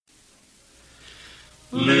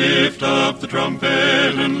Lift up the trumpet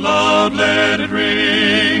and loud let it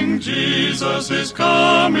ring. Jesus is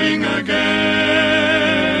coming again.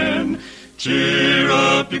 Cheer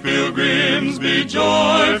up, ye pilgrims, be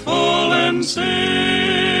joyful and sing.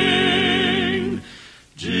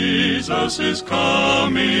 Jesus is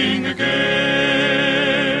coming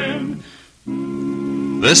again.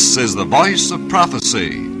 This is the voice of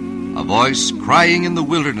prophecy, a voice crying in the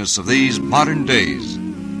wilderness of these modern days.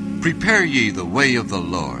 Prepare ye the way of the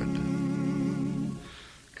Lord.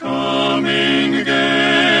 Coming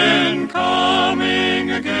again,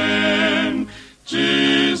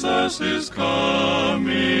 Jesus is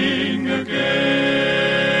coming again.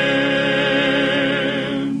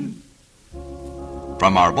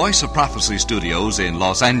 From our Voice of Prophecy studios in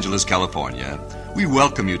Los Angeles, California, we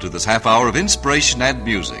welcome you to this half hour of inspiration and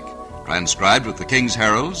music, transcribed with the King's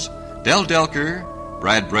Heralds, Delker,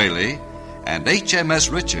 Brad Braley, and H.M.S.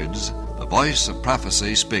 Richards, the Voice of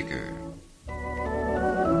Prophecy speaker.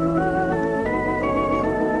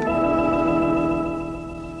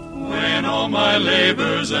 When all my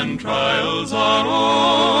labors and trials are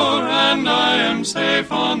o'er, and I am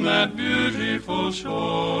safe on that beautiful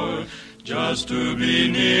shore, just to be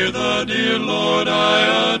near the dear Lord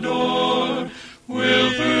I adore, will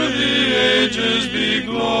through the ages be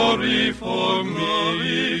glory for me.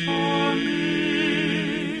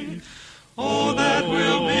 Oh, that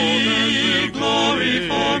will be glory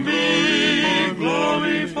for me,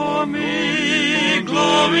 glory for me,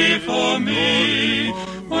 glory for me,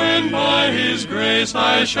 when by His grace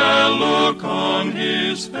I shall look on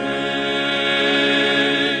His face.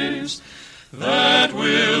 That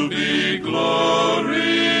will be glory,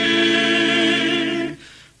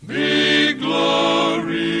 be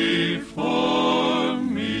glory for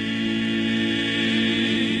me.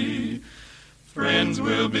 Friends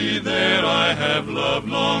will be there I have loved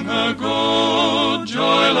long ago.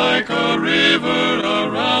 Joy like a river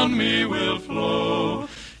around me will flow.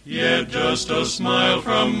 Yet just a smile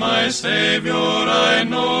from my Savior I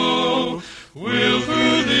know will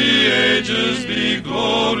through the ages be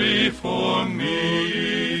glory for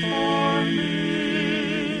me.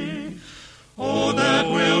 Oh, that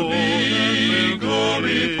will be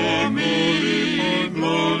glory for me,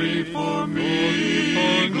 glory for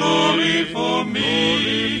me, glory for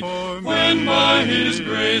me, when by His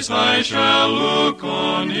grace I shall look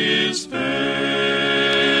on His face.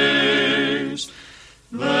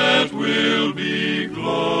 That will be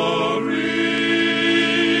glory,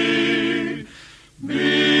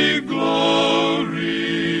 be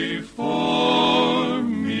glory for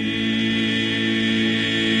me.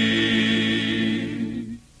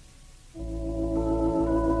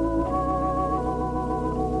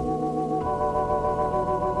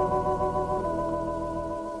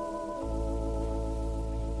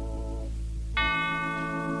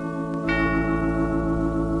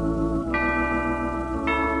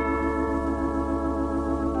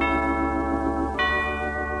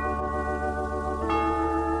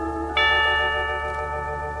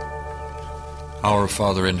 Our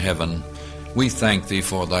Father in heaven, we thank Thee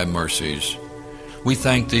for Thy mercies. We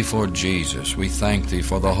thank Thee for Jesus. We thank Thee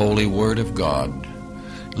for the holy Word of God.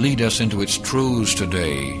 Lead us into its truths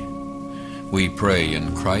today. We pray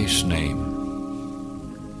in Christ's name.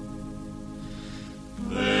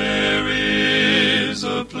 There is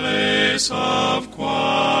a place of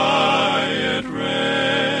quiet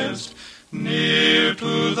rest near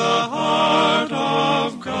to the heart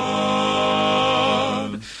of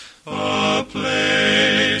God, a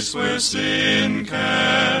place where sin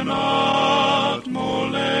cannot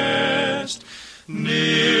molest,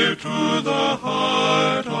 near to the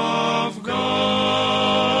heart of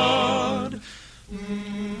God.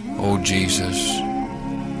 O Jesus,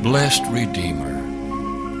 blessed Redeemer,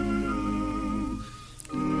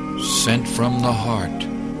 sent from the heart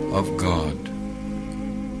of God,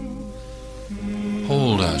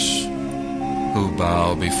 hold us who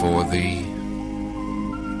bow before Thee,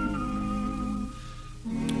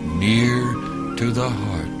 near to the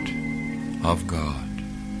heart of God.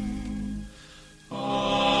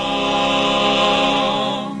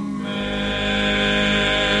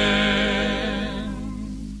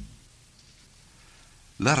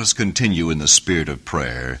 Let us continue in the spirit of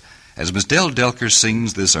prayer as Miss Delker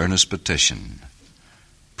sings this earnest petition.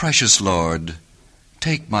 Precious Lord,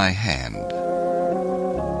 take my hand.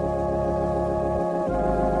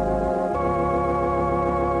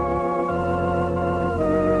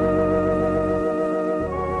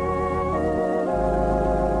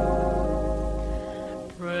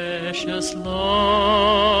 Precious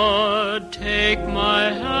Lord, take my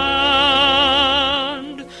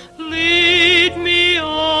hand, lead me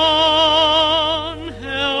on,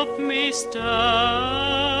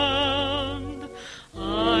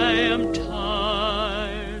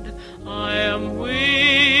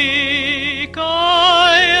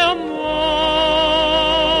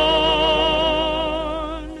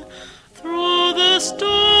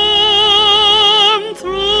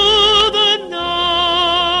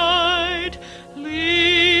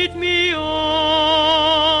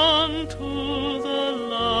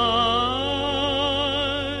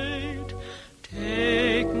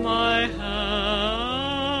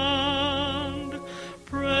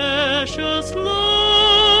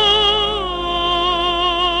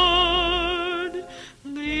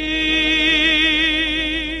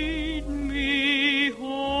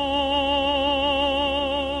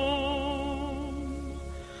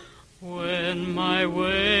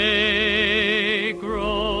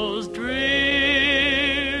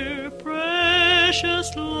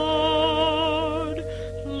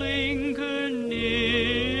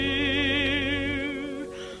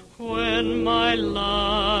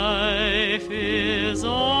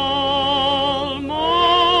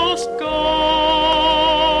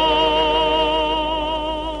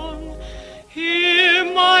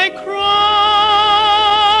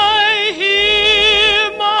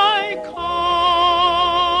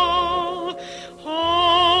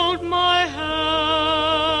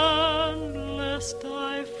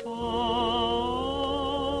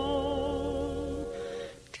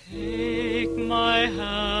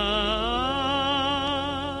 hand.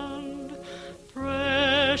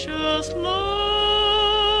 Precious Lord,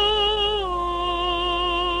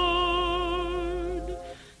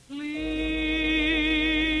 lead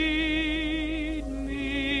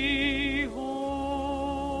me home.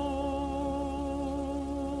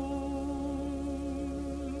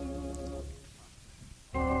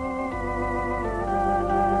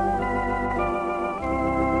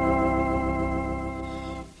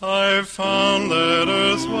 I've found that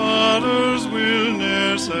earth's waters will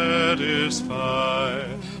ne'er satisfy.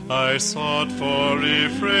 I sought for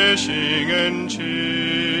refreshing and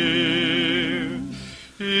cheer.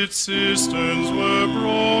 Its cisterns were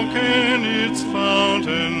broken, its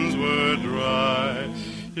fountains were dry.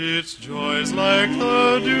 Its joys like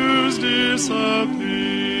the dews disappear.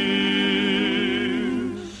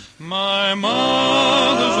 My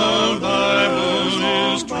mother's old Bible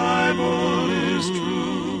is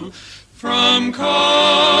true. From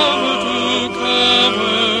cover to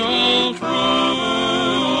cover, all true.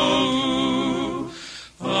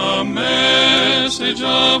 A message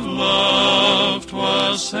of love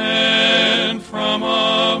 'twas sent from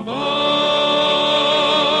above.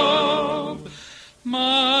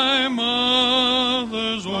 My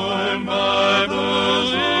mother's old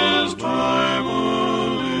Bible is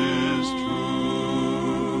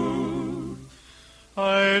true.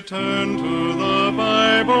 I turned to the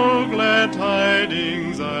Bible, glad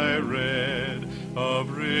tidings I read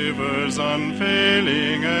of rivers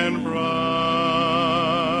unfailing and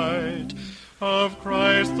bright, of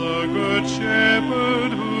Christ the good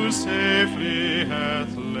shepherd who safely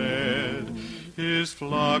hath led his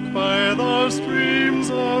flock by the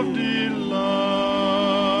streams of delight.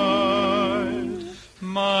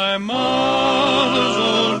 My mother's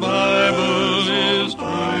old Bible is true.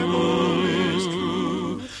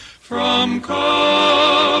 From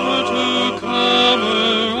cover to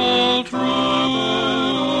cover, all true.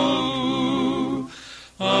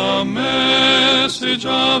 A message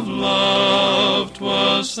of love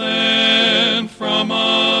 'twas sent from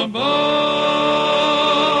above.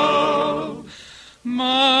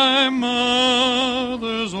 My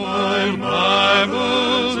mother's old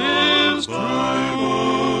Bible is true.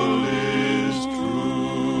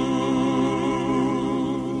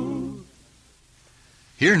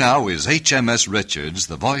 Here now is H.M.S. Richards,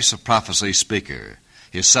 the Voice of Prophecy speaker.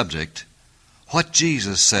 His subject, What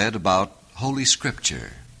Jesus Said About Holy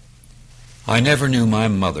Scripture. I never knew my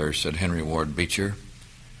mother, said Henry Ward Beecher.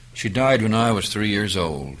 She died when I was 3 years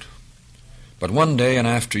old. But one day in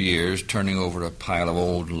after years, turning over a pile of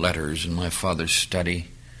old letters in my father's study,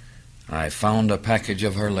 I found a package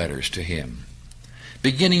of her letters to him,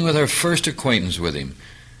 beginning with her first acquaintance with him,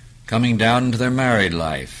 coming down into their married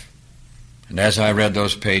life. And as I read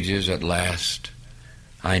those pages, at last,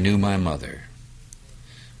 I knew my mother.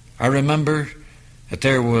 I remember that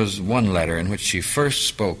there was one letter in which she first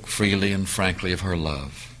spoke freely and frankly of her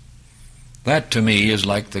love. That to me is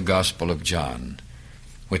like the Gospel of John,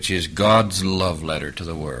 which is God's love letter to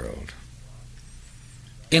the world.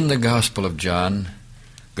 In the Gospel of John,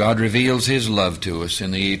 God reveals his love to us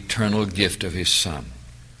in the eternal gift of his Son,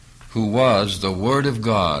 who was the Word of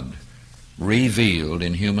God revealed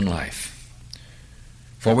in human life.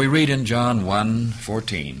 For we read in John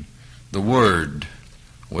 1:14, the Word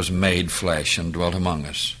was made flesh and dwelt among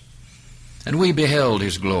us, and we beheld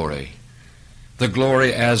his glory, the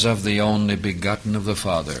glory as of the only begotten of the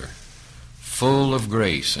Father, full of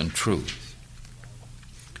grace and truth.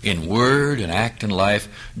 In word and act and life,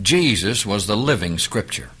 Jesus was the living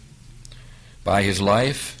Scripture. By his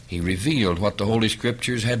life, he revealed what the Holy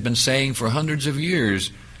Scriptures had been saying for hundreds of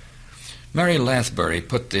years. Mary Lathbury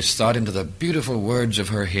put this thought into the beautiful words of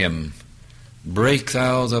her hymn, Break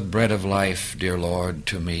thou the bread of life, dear Lord,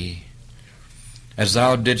 to me, as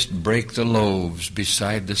thou didst break the loaves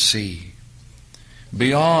beside the sea.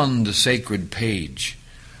 Beyond the sacred page,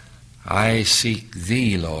 I seek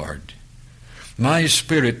thee, Lord. My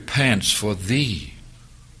spirit pants for thee,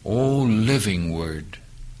 O living Word.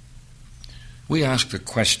 We ask the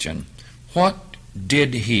question, what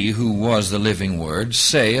did he who was the living Word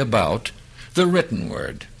say about the written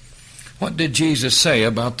Word? What did Jesus say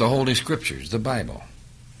about the Holy Scriptures, the Bible?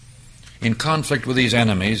 In conflict with these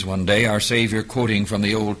enemies, one day our Savior, quoting from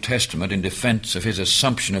the Old Testament in defense of his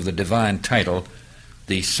assumption of the divine title,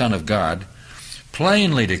 the Son of God,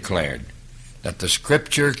 plainly declared that the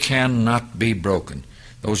Scripture cannot be broken.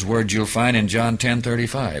 Those words you'll find in John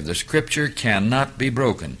 10:35. The Scripture cannot be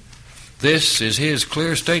broken. This is his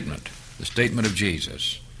clear statement, the statement of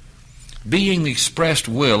Jesus. Being the expressed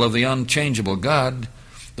will of the unchangeable God,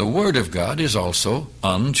 the Word of God is also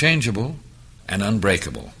unchangeable and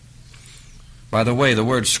unbreakable. By the way, the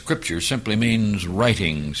word Scripture simply means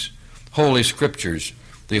writings. Holy Scriptures,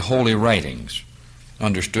 the holy writings,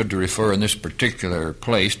 understood to refer in this particular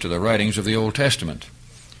place to the writings of the Old Testament.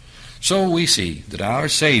 So we see that our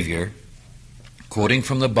Savior, quoting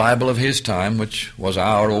from the Bible of his time, which was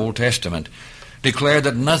our Old Testament, declared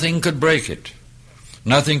that nothing could break it.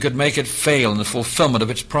 Nothing could make it fail in the fulfillment of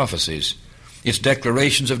its prophecies, its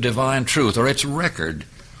declarations of divine truth, or its record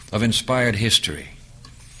of inspired history.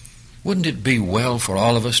 Wouldn't it be well for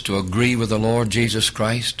all of us to agree with the Lord Jesus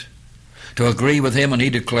Christ? To agree with him when he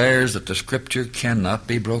declares that the Scripture cannot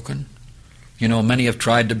be broken? You know, many have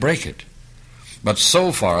tried to break it, but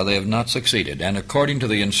so far they have not succeeded. And according to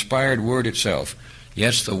the inspired Word itself,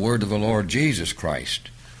 yes, the Word of the Lord Jesus Christ,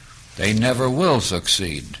 they never will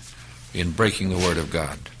succeed in breaking the Word of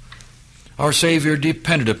God. Our Savior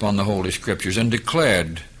depended upon the Holy Scriptures and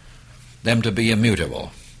declared them to be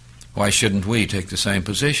immutable. Why shouldn't we take the same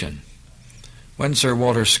position? When Sir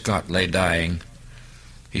Walter Scott lay dying,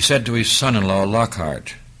 he said to his son-in-law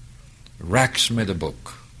Lockhart, "Racks me the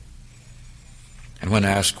book." And when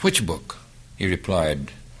asked, "Which book?" he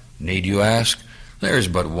replied, "Need you ask? There's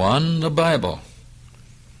but one, the Bible."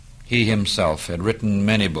 He himself had written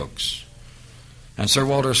many books, and Sir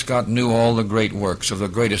Walter Scott knew all the great works of the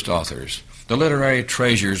greatest authors, the literary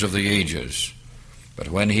treasures of the ages. But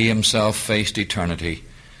when he himself faced eternity,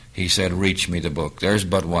 he said, "Reach me the book. There's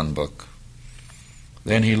but one book."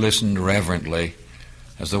 Then he listened reverently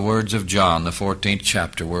as the words of John, the 14th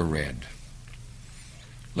chapter, were read.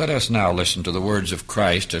 Let us now listen to the words of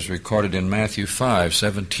Christ as recorded in Matthew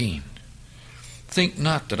 5:17. "Think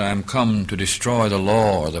not that I am come to destroy the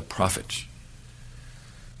law or the prophets.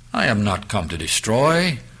 I am not come to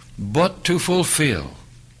destroy, but to fulfill.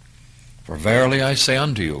 For verily I say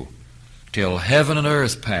unto you, till heaven and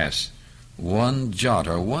earth pass, one jot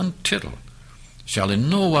or one tittle shall in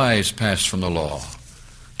no wise pass from the law,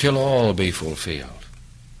 till all be fulfilled."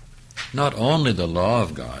 Not only the law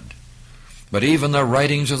of God, but even the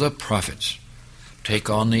writings of the prophets take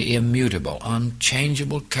on the immutable,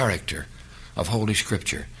 unchangeable character of Holy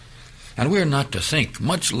Scripture. And we're not to think,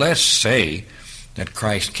 much less say, that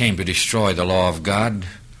Christ came to destroy the law of God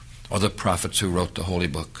or the prophets who wrote the holy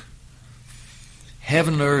book.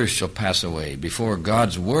 Heaven and earth shall pass away before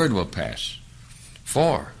God's word will pass.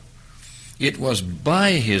 For it was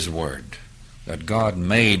by his word that God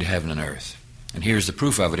made heaven and earth. And here's the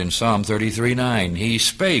proof of it in Psalm 33:9. He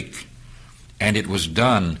spake, and it was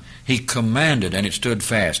done. He commanded, and it stood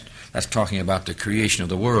fast. That's talking about the creation of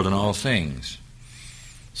the world and all things.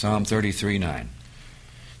 Psalm 33:9.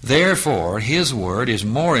 Therefore, his word is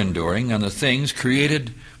more enduring than the things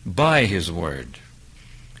created by his word.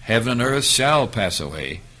 Heaven and earth shall pass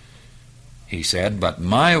away, he said, but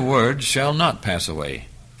my word shall not pass away.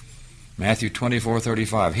 Matthew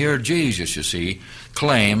 24:35. Here Jesus, you see,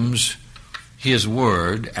 claims his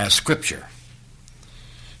word as Scripture.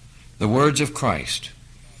 The words of Christ.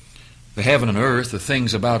 The heaven and earth, the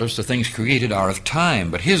things about us, the things created are of time,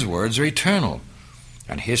 but his words are eternal.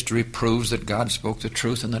 And history proves that God spoke the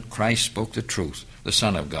truth and that Christ spoke the truth, the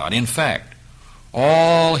Son of God. In fact,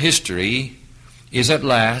 all history is at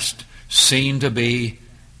last seen to be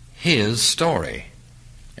his story,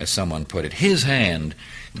 as someone put it, his hand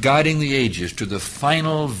guiding the ages to the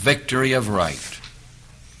final victory of right.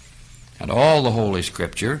 And all the Holy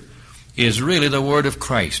Scripture is really the Word of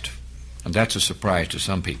Christ. And that's a surprise to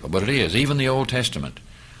some people, but it is, even the Old Testament.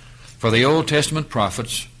 For the Old Testament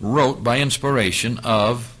prophets wrote by inspiration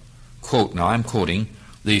of, quote, now I'm quoting,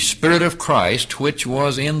 the Spirit of Christ which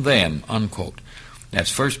was in them, unquote.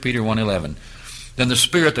 That's 1 Peter 1:11. Then the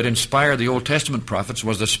Spirit that inspired the Old Testament prophets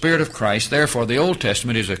was the Spirit of Christ. Therefore, the Old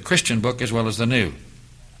Testament is a Christian book as well as the New.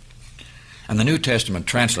 And the New Testament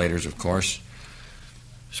translators, of course,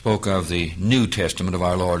 spoke of the New Testament of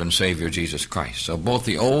our Lord and Savior Jesus Christ. So both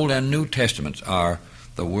the Old and New Testaments are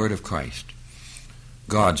the Word of Christ.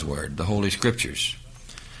 God's Word, the Holy Scriptures.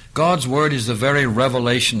 God's Word is the very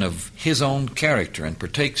revelation of his own character and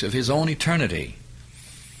partakes of his own eternity.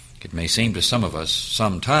 It may seem to some of us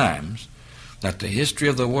sometimes that the history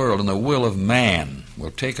of the world and the will of man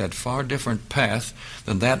will take a far different path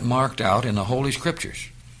than that marked out in the Holy Scriptures.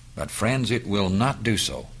 But friends, it will not do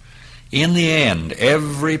so. In the end,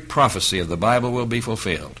 every prophecy of the Bible will be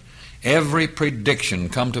fulfilled. Every prediction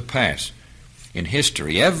come to pass in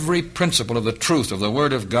history. Every principle of the truth of the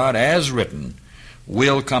Word of God as written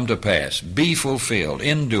will come to pass, be fulfilled,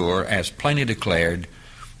 endure, as plainly declared.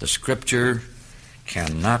 The Scripture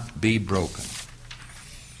cannot be broken.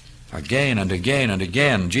 Again and again and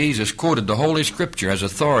again, Jesus quoted the Holy Scripture as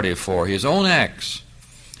authority for his own acts,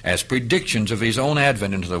 as predictions of his own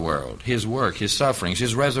advent into the world, his work, his sufferings,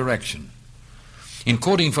 his resurrection. In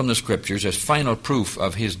quoting from the Scriptures as final proof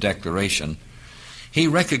of his declaration, he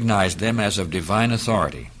recognized them as of divine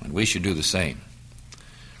authority, and we should do the same.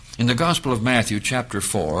 In the Gospel of Matthew, chapter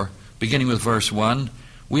 4, beginning with verse 1,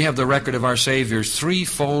 we have the record of our Savior's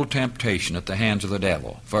threefold temptation at the hands of the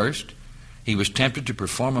devil. First, he was tempted to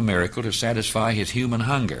perform a miracle to satisfy his human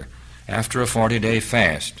hunger after a 40-day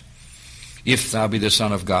fast. "If thou be the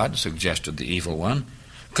Son of God," suggested the evil one,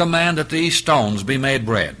 "command that these stones be made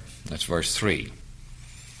bread." That's verse 3.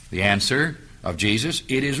 The answer of Jesus,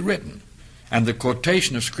 "It is written." And the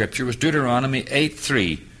quotation of Scripture was Deuteronomy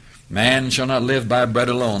 8:3. "Man shall not live by bread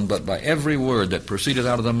alone, but by every word that proceedeth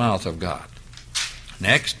out of the mouth of God."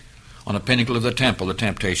 Next, on a pinnacle of the temple, the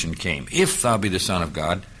temptation came. "If thou be the Son of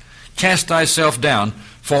God, cast thyself down,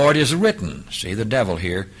 for it is written." See, the devil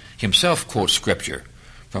here himself quotes Scripture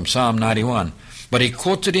from Psalm 91, but he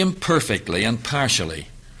quotes it imperfectly and partially,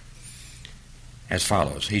 as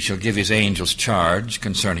follows: "He shall give his angels charge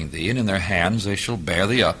concerning thee, and in their hands they shall bear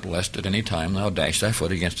thee up, lest at any time thou dash thy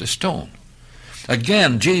foot against a stone."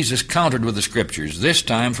 Again, Jesus countered with the Scriptures, this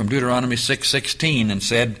time from Deuteronomy 6:16, and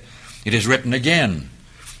said, "It is written again,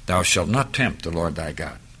 thou shalt not tempt the Lord thy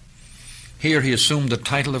God." Here he assumed the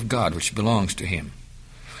title of God which belongs to him.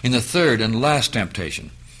 In the third and last temptation,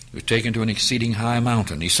 he was taken to an exceeding high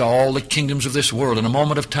mountain. He saw all the kingdoms of this world in a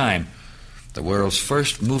moment of time. The world's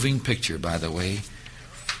first moving picture, by the way.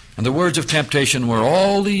 And the words of temptation were,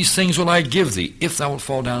 "All these things will I give thee, if thou wilt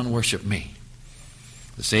fall down and worship me."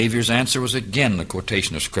 The Savior's answer was again the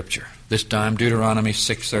quotation of Scripture, this time Deuteronomy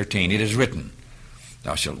 6:13. "It is written,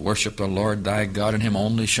 thou shalt worship the Lord thy God, and him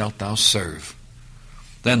only shalt thou serve."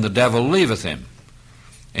 Then the devil leaveth him.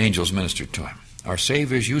 Angels ministered to him. Our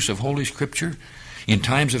Savior's use of Holy Scripture in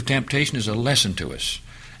times of temptation is a lesson to us,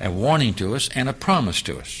 a warning to us, and a promise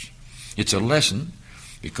to us. It's a lesson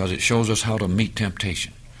because it shows us how to meet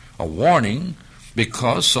temptation. A warning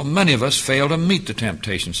because so many of us fail to meet the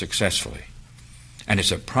temptation successfully. And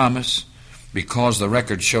it's a promise because the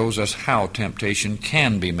record shows us how temptation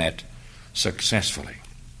can be met successfully.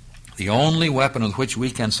 The only weapon with which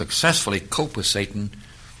we can successfully cope with Satan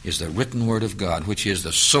is the written Word of God, which is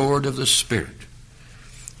the sword of the Spirit.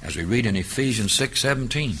 As we read in Ephesians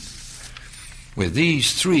 6:17, "With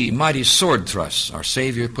these three mighty sword thrusts, our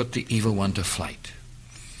Savior put the evil one to flight."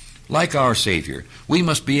 Like our Savior, we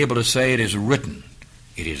must be able to say, "It is written,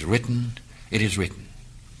 it is written, it is written."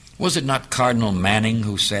 Was it not Cardinal Manning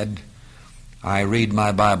who said, "I read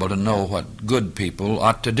my Bible to know what good people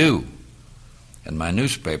ought to do, and my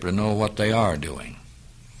newspaper to know what they are doing"?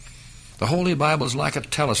 The Holy Bible is like a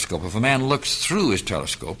telescope. If a man looks through his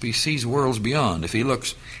telescope, he sees worlds beyond. If he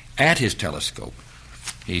looks at his telescope,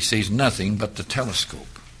 he sees nothing but the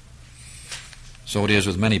telescope. So it is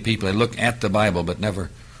with many people. They look at the Bible, but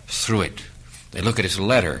never through it. They look at its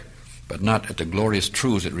letter, but not at the glorious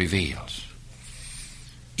truths it reveals.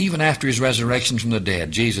 Even after his resurrection from the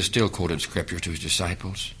dead, Jesus still quoted Scripture to his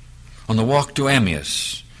disciples. On the walk to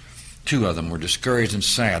Emmaus, two of them were discouraged and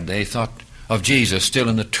sad. They thought of Jesus still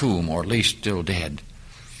in the tomb, or at least still dead.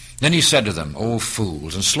 Then he said to them, "O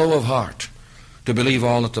fools, and slow of heart, to believe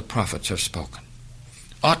all that the prophets have spoken.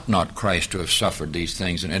 Ought not Christ to have suffered these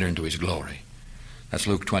things and enter into his glory?" That's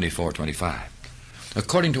Luke 24:25.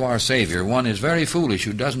 According to our Savior, one is very foolish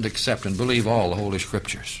who doesn't accept and believe all the Holy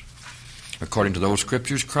Scriptures. According to those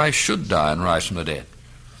Scriptures, Christ should die and rise from the dead.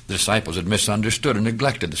 The disciples had misunderstood and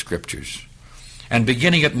neglected the Scriptures. And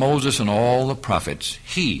beginning at Moses and all the prophets,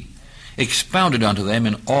 he expounded unto them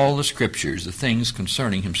in all the Scriptures the things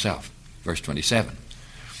concerning himself. Verse 27.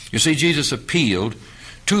 You see, Jesus appealed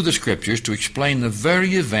to the Scriptures to explain the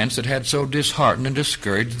very events that had so disheartened and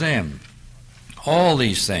discouraged them. All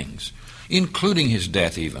these things, including his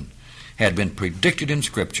death even, had been predicted in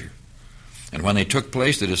Scripture. And when they took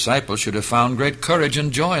place, the disciples should have found great courage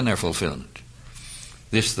and joy in their fulfillment.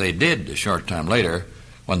 This they did a short time later,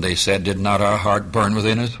 when they said, "Did not our heart burn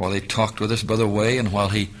within us while he talked with us by the way, and while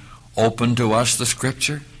he opened to us the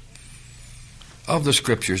Scripture?" Of the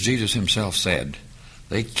Scriptures, Jesus himself said,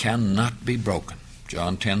 "They cannot be broken."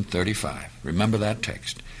 John 10:35. Remember that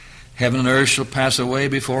text. "Heaven and earth shall pass away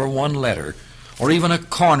before one letter, or even a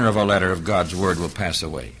corner of a letter of God's Word will pass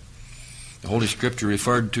away." The Holy Scripture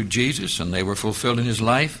referred to Jesus, and they were fulfilled in his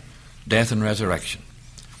life, death, and resurrection.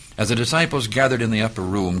 As the disciples gathered in the upper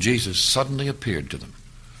room, Jesus suddenly appeared to them.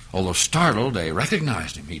 Although startled, they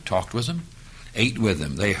recognized him. He talked with them, ate with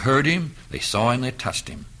them. They heard him, they saw him, they touched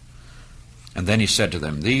him. And then he said to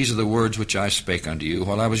them, "These are the words which I spake unto you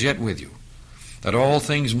while I was yet with you, that all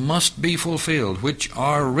things must be fulfilled, which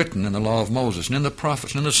are written in the law of Moses, and in the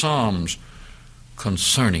prophets, and in the Psalms,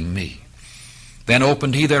 concerning me." Then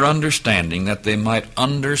opened he their understanding, that they might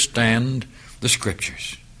understand the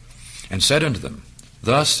Scriptures, and said unto them,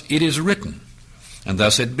 Thus it is written, and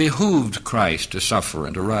thus it behooved Christ to suffer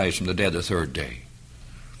and to rise from the dead the third day,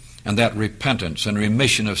 and that repentance and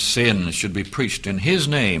remission of sins should be preached in his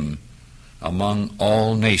name among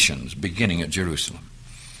all nations, beginning at Jerusalem.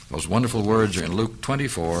 Those wonderful words are in Luke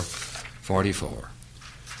 24:44.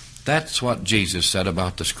 That's what Jesus said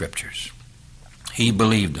about the Scriptures. He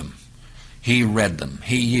believed them. He read them.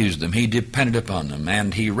 He used them. He depended upon them.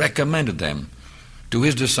 And he recommended them to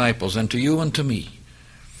his disciples and to you and to me,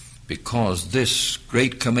 because this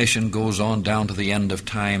great commission goes on down to the end of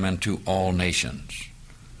time and to all nations.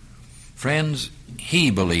 Friends,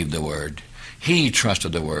 he believed the Word. He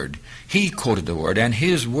trusted the Word. He quoted the Word, and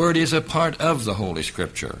his Word is a part of the Holy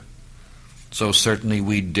Scripture. So certainly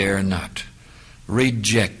we dare not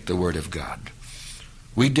reject the Word of God.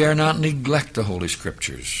 We dare not neglect the Holy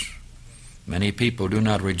Scriptures. Many people do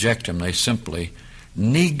not reject them. They simply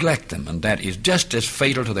neglect them, and that is just as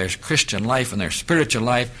fatal to their Christian life and their spiritual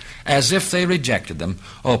life as if they rejected them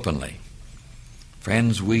openly.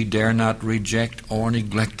 Friends, we dare not reject or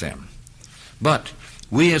neglect them. But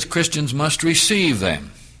we as Christians must receive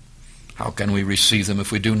them. How can we receive them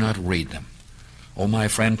if we do not read them? Oh, my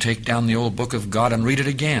friend, take down the old book of God and read it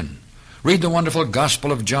again. Read the wonderful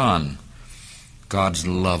Gospel of John, God's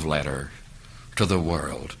love letter to the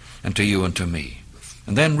world and to you and to me.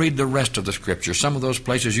 And then read the rest of the Scripture. Some of those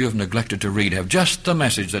places you have neglected to read have just the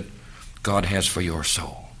message that God has for your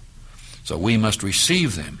soul. So we must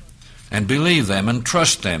receive them and believe them and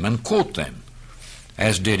trust them and quote them,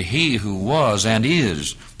 as did he who was and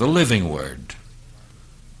is the living Word.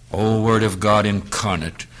 O Word of God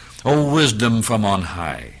incarnate, O wisdom from on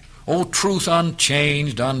high, O truth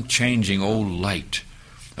unchanged, unchanging, O light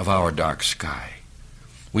of our dark sky.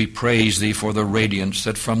 We praise thee for the radiance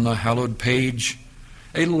that from the hallowed page,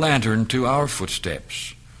 a lantern to our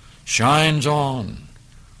footsteps, shines on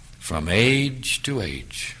from age to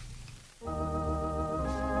age.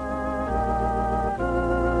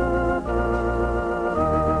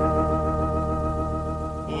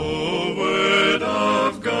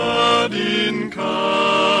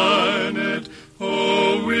 Incarnate,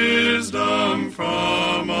 O wisdom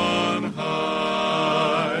from on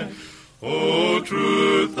high, O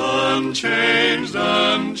truth unchanged,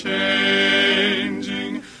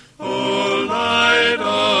 unchanging, O light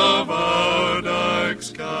of our dark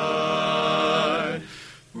sky,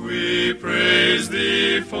 we praise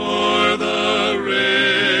thee for the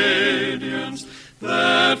radiance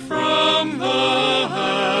that from the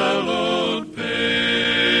hallowed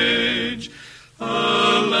page,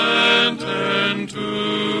 a lantern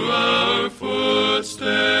to our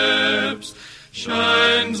footsteps,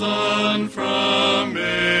 shines on from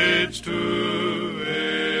age to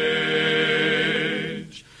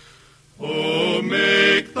age. Oh,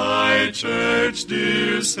 make thy church,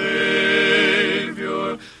 dear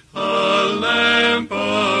Savior, a lamp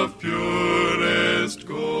of purest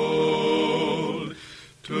gold,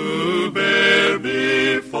 to bear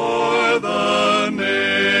before the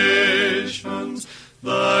nations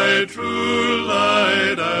thy true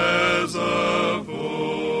light as of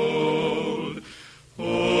old.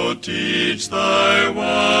 O teach thy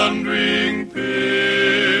wandering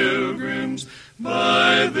pilgrims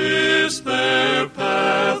by this their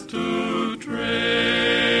path to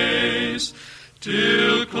trace,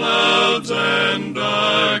 till clouds and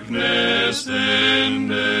darkness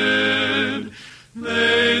ended,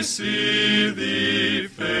 they see thee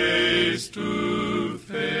face to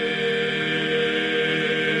face.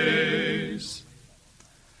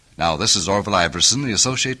 Now, this is Orville Iverson, the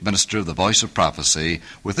Associate Minister of the Voice of Prophecy,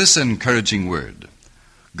 with this encouraging word.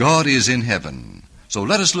 God is in heaven, so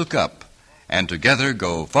let us look up and together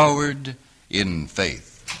go forward in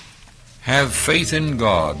faith. Have faith in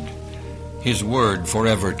God, His Word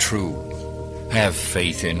forever true. Have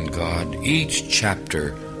faith in God, each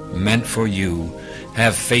chapter meant for you.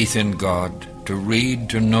 Have faith in God, to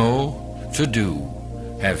read, to know, to do.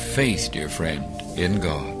 Have faith, dear friend, in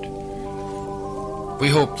God. We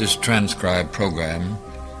hope this transcribed program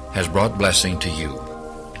has brought blessing to you.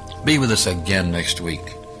 Be with us again next week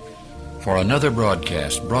for another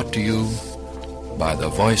broadcast brought to you by the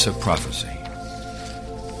Voice of Prophecy.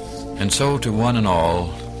 And so to one and all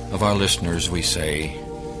of our listeners we say,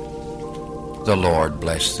 the Lord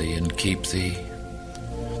bless thee and keep thee.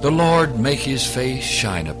 The Lord make his face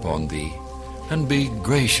shine upon thee and be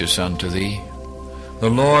gracious unto thee. The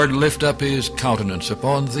Lord lift up his countenance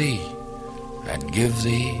upon thee and give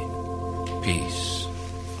thee peace.